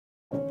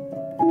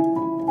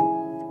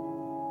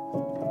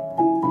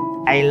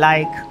I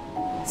like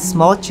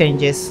small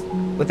changes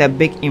with a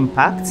big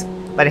impact,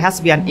 but it has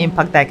to be an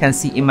impact that I can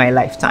see in my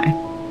lifetime.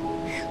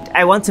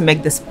 I want to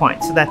make this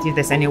point so that if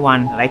there's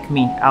anyone like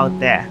me out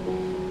there,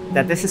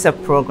 that this is a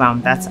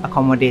program that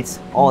accommodates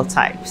all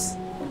types.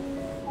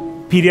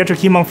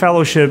 Pediatric Hem-Onc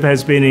Fellowship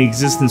has been in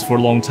existence for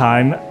a long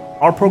time.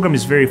 Our program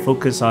is very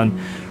focused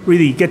on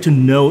really get to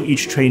know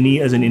each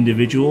trainee as an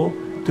individual,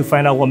 to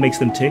find out what makes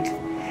them tick,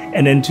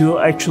 and then to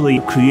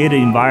actually create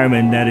an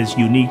environment that is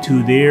unique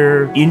to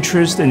their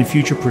interest and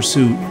future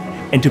pursuit,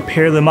 and to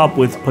pair them up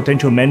with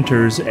potential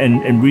mentors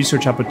and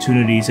research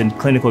opportunities and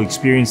clinical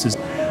experiences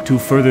to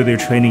further their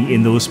training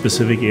in those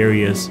specific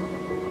areas.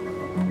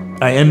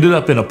 I ended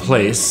up in a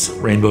place,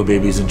 Rainbow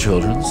Babies and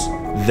Children's,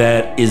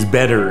 that is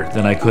better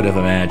than I could have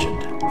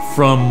imagined.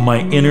 From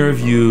my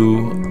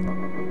interview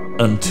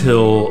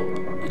until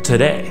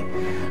today,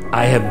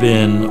 I have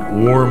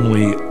been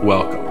warmly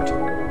welcomed.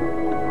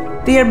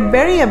 They are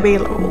very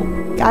available.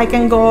 I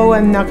can go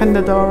and knock on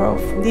the door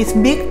of this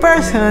big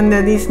person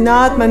that is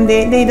not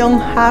mundane. They don't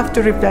have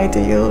to reply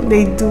to you.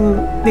 They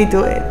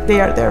do it.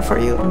 They are there for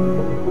you.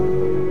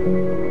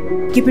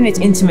 Keeping it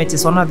intimate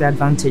is one of the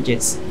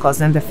advantages, because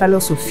then the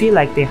fellows will feel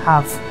like they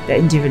have the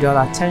individual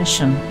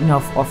attention,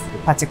 of a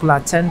particular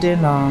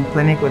attending or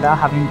clinic without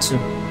having to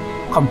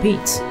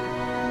compete.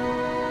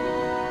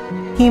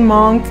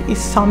 Hem-Onc is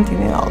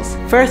something else.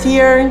 First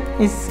year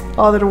is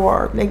other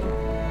world. Like,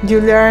 you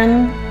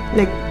learn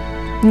like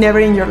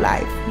never in your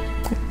life.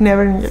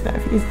 Never in your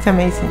life. It's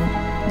amazing.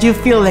 You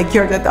feel like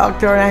you're the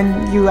doctor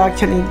and you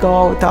actually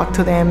go talk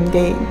to them.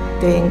 They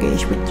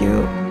engage with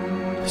you.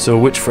 So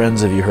which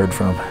friends have you heard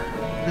from?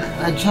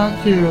 I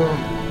talked to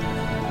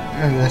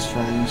my best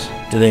friends.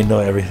 Do they know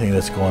everything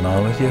that's going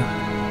on with you?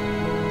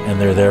 And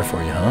they're there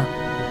for you,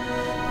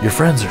 huh? Your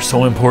friends are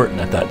so important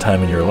at that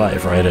time in your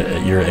life, right,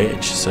 at your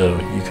age. So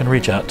you can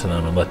reach out to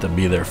them and let them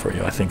be there for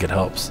you. I think it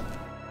helps.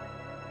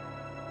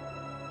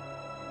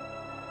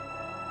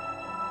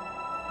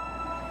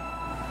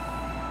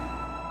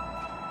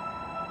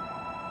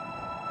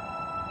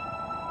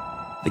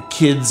 The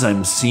kids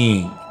I'm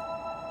seeing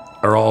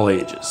are all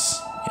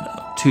ages,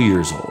 2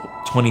 years old,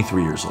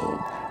 23 years old,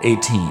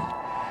 18.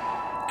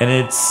 And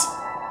it's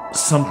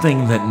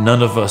something that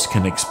none of us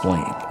can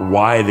explain,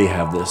 why they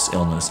have this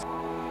illness.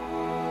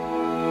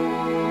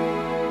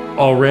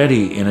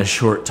 Already in a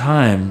short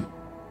time,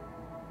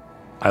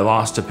 I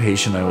lost a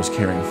patient I was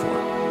caring for.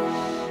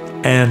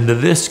 And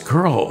this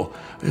girl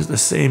is the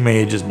same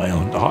age as my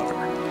own daughter.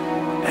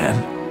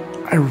 And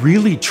I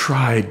really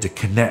tried to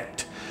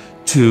connect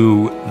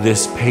to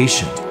this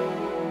patient.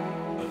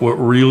 What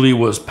really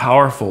was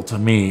powerful to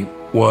me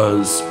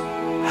was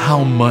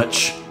how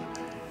much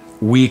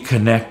we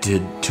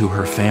connected to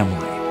her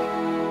family.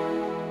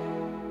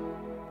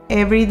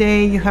 Every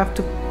day you have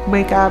to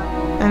wake up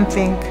and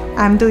think,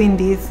 I'm doing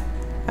this,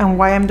 and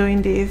why I'm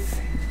doing this,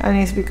 and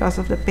it's because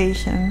of the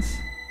patients.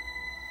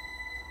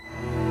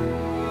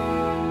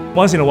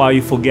 Once in a while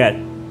you forget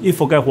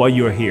why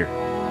you're here.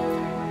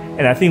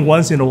 And I think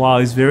once in a while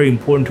it's very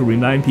important to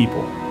remind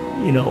people,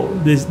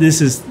 this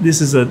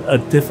is a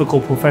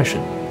difficult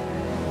profession.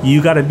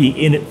 You gotta be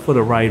in it for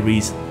the right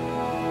reason.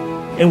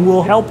 And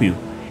we'll help you.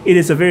 It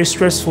is a very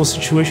stressful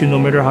situation no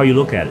matter how you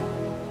look at it.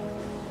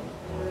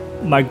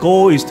 My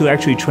goal is to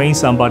actually train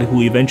somebody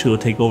who eventually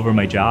will take over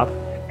my job.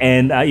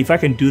 And if I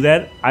can do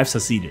that, I've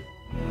succeeded.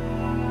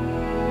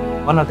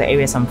 One of the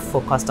areas I'm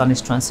focused on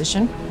is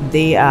transition.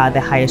 They are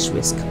the highest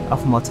risk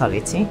of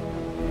mortality.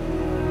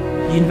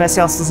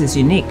 University of Hospitals is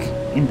unique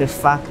in the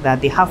fact that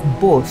they have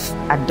both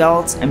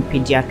adult and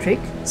pediatric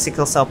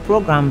sickle cell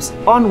programs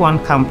on one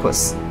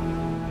campus.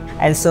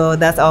 And so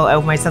that's all. I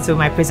might start with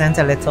my present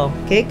a little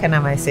cake, and I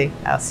might say,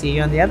 I'll see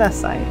you on the other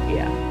side.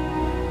 Yeah.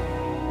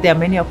 There are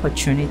many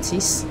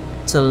opportunities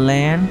to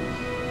learn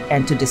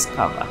and to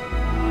discover.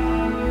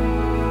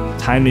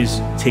 Time is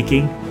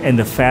ticking, and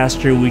the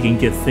faster we can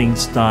get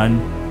things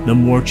done, the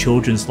more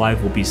children's life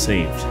will be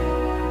saved.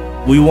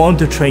 We want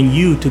to train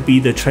you to be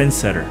the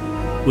trendsetter.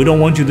 We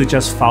don't want you to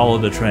just follow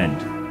the trend.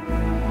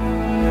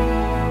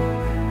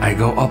 I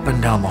go up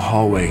and down the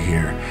hallway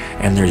here,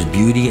 and there's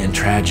beauty and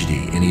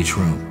tragedy in each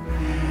room.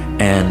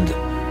 And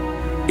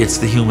it's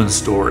the human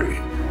story,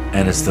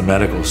 and it's the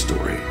medical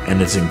story, and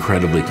it's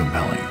incredibly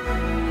compelling.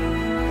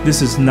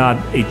 This is not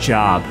a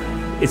job,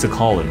 it's a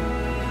calling.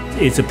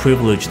 It's a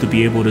privilege to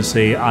be able to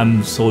say,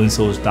 I'm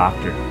so-and-so's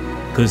doctor,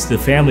 because the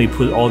family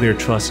put all their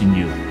trust in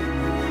you.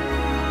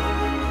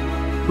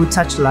 Who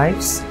touch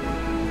lives,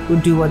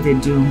 who do what they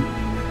do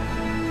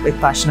with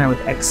passion and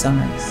with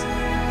excellence.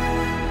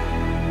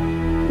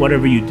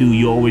 Whatever you do,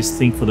 you always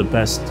think for the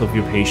best of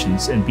your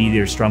patients and be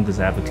their strongest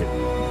advocate.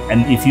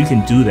 And if you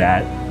can do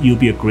that, you'll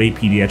be a great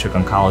pediatric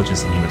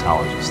oncologist and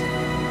hematologist.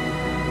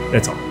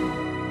 That's all.